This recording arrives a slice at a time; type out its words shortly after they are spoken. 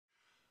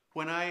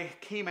When I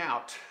came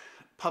out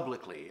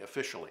publicly,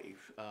 officially,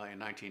 in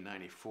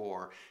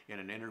 1994, in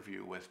an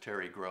interview with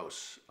Terry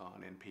Gross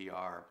on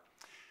NPR,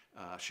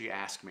 she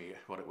asked me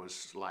what it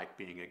was like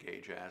being a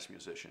gay jazz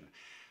musician.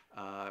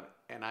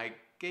 And I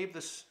gave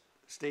this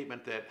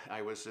statement that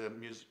I was a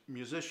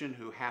musician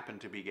who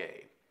happened to be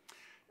gay.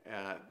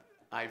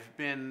 I've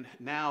been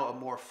now a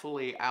more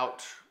fully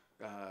out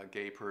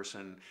gay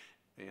person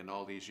in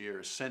all these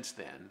years since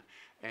then,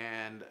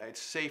 and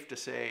it's safe to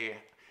say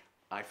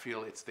I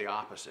feel it's the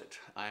opposite.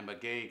 I'm a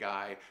gay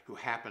guy who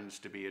happens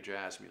to be a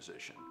jazz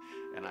musician.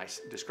 And I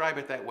describe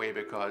it that way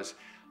because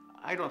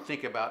I don't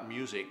think about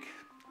music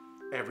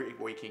every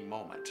waking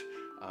moment.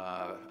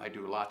 I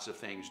do lots of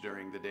things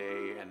during the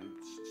day, and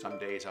some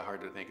days I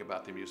hardly think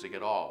about the music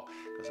at all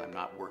because I'm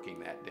not working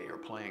that day or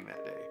playing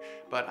that day.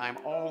 But I'm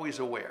always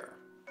aware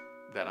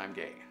that I'm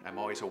gay. I'm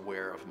always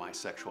aware of my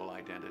sexual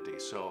identity.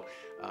 So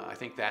I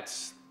think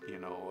that's,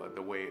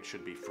 the way it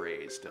should be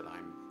phrased, that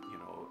I'm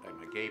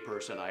a gay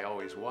person. I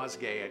always was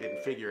gay. I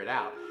didn't figure it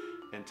out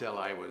until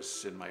I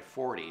was in my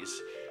 40s.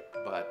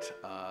 But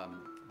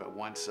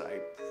once I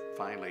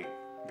finally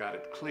got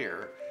it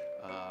clear,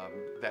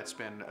 that's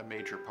been a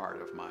major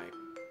part of my,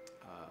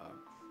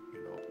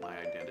 my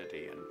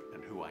identity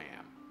and who I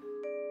am.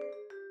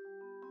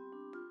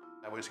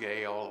 I was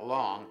gay all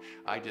along.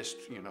 I just,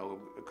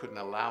 couldn't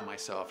allow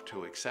myself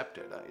to accept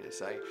it.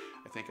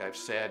 I think I've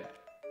said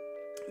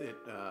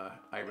that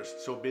I was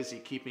so busy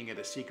keeping it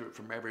a secret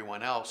from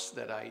everyone else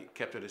that I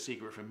kept it a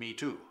secret from me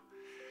too.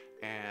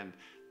 And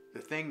the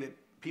thing that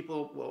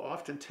people will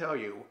often tell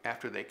you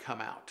after they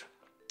come out,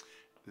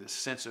 this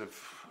sense of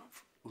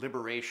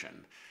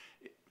liberation,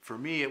 for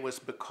me it was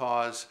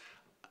because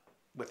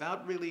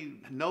without really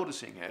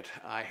noticing it,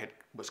 I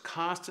was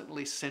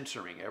constantly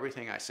censoring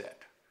everything I said.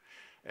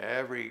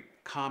 Every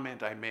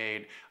comment I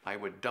made, I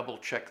would double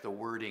check the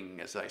wording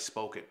as I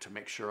spoke it to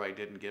make sure I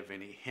didn't give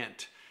any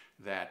hint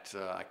that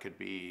I could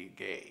be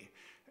gay.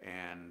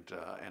 And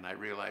I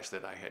realized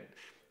that I had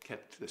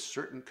kept this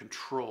certain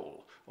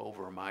control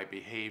over my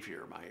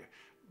behavior,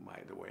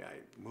 the way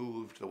I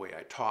moved, the way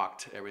I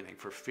talked, everything,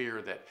 for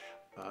fear that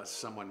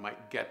someone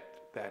might get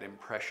that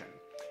impression.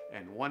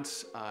 And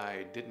once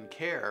I didn't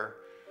care,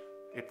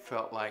 it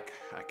felt like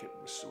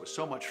was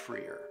so much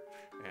freer.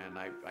 And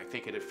I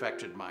think it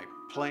affected my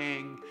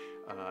playing,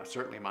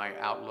 certainly my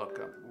outlook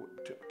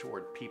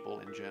toward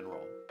people in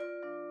general.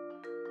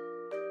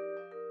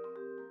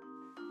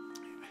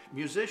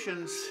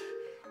 Musicians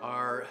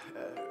are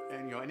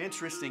an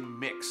interesting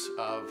mix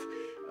of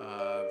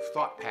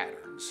thought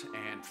patterns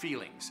and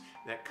feelings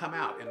that come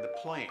out in the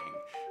playing.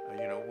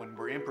 When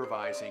we're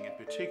improvising in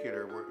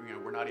particular,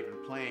 we're not even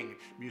playing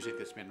music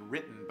that's been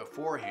written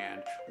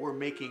beforehand. We're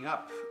making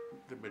up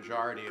the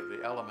majority of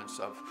the elements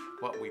of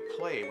what we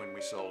play when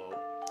we solo.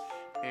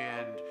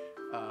 And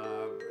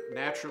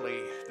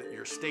naturally,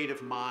 your state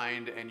of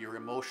mind and your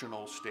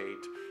emotional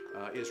state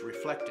is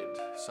reflected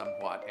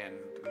somewhat in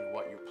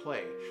what you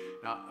play.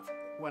 Now,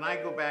 when I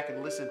go back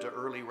and listen to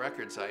early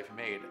records I've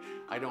made,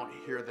 I don't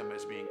hear them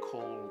as being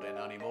cold and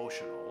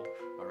unemotional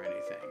or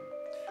anything.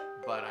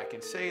 But I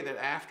can say that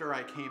after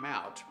I came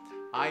out,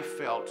 I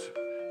felt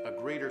a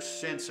greater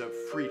sense of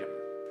freedom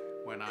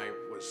when I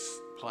was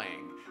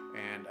playing.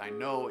 And I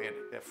know it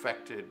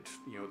affected,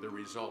 the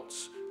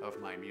results of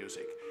my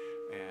music.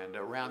 And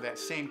around that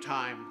same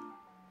time,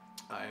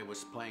 I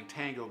was playing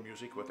tango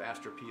music with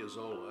Astor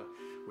Piazzolla,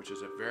 which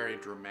is a very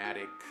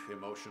dramatic,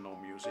 emotional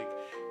music.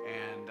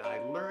 And I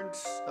learned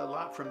a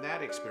lot from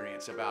that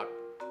experience about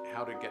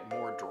how to get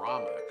more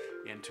drama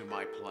into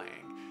my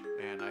playing.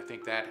 And I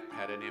think that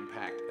had an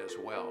impact as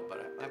well.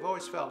 But I've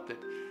always felt that,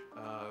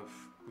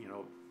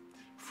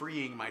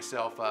 freeing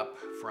myself up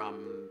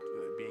from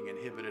being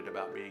inhibited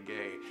about being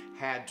gay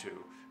had to,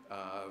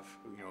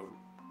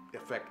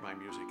 affect my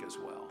music as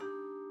well.